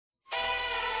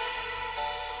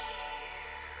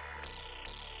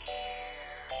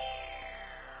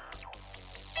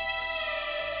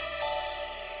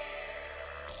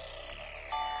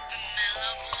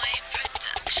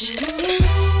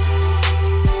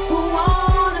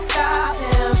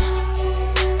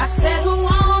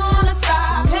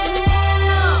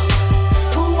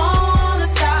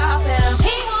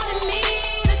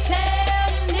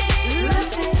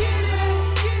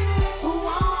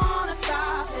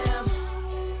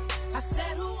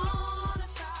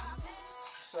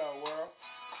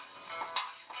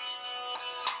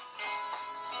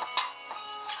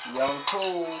Young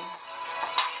Pool,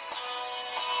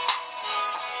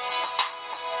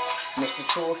 Mr.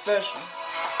 2 Official,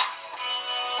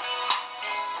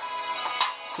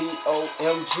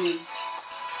 TOMG,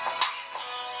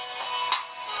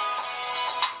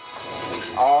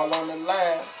 all on the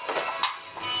line.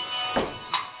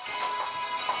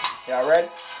 Y'all ready?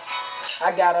 I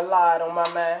got a lot on my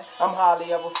mind, I'm hardly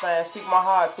ever fine. Speak my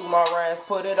heart through my rhymes,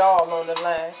 put it all on the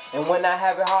line. And when I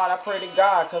have it hard, I pray to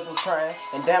God, cause I'm trying.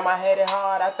 And damn, I had it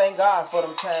hard, I thank God for them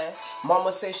times.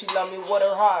 Mama say she love me with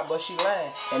her heart, but she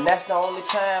lying. And that's the only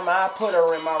time I put her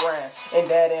in my rhymes. And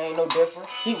daddy ain't no different,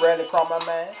 he rarely cross my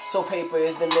mind. So paper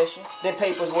is the mission, then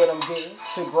paper's what I'm getting.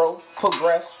 To grow,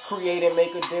 progress, create and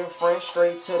make a difference,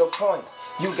 straight to the point.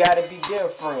 You gotta be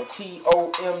different,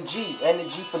 TOMG,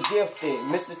 energy for gifted.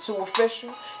 Mr. 2 Official,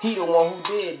 he the one who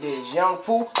did this. Young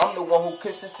Pooh, I'm the one who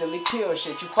consistently kill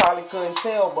shit. You probably couldn't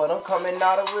tell, but I'm coming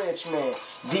out of Richmond.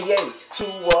 VA, 2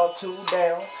 up, 2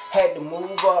 down. Had to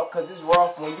move up, cause it's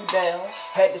rough when you down.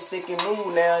 Had to stick and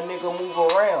move now, nigga move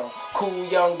around. Cool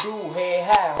young dude, head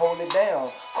high, hold it down.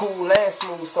 Cool and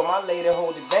smooth, so my lady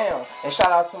hold it down. And shout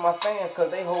out to my fans,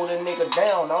 cause they hold a nigga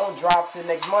down. I don't drop till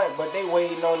next month, but they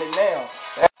waiting on it now.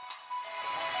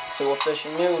 2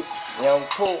 Official music, Young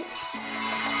Pool.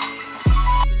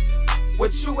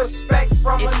 What you expect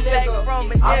from a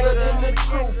nigga, other than the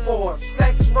truth or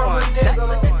sex from a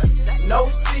nigga? No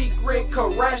secret,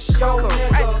 caress your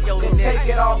nigga, then take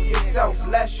it off yourself,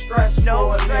 less stress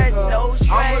for a nigga.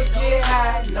 I'ma get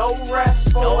high, no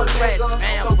rest for a nigga,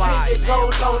 so pick it go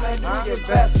low and do your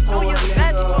best for a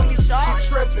nigga. She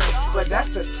tripping, but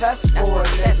that's a test for a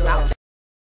nigga.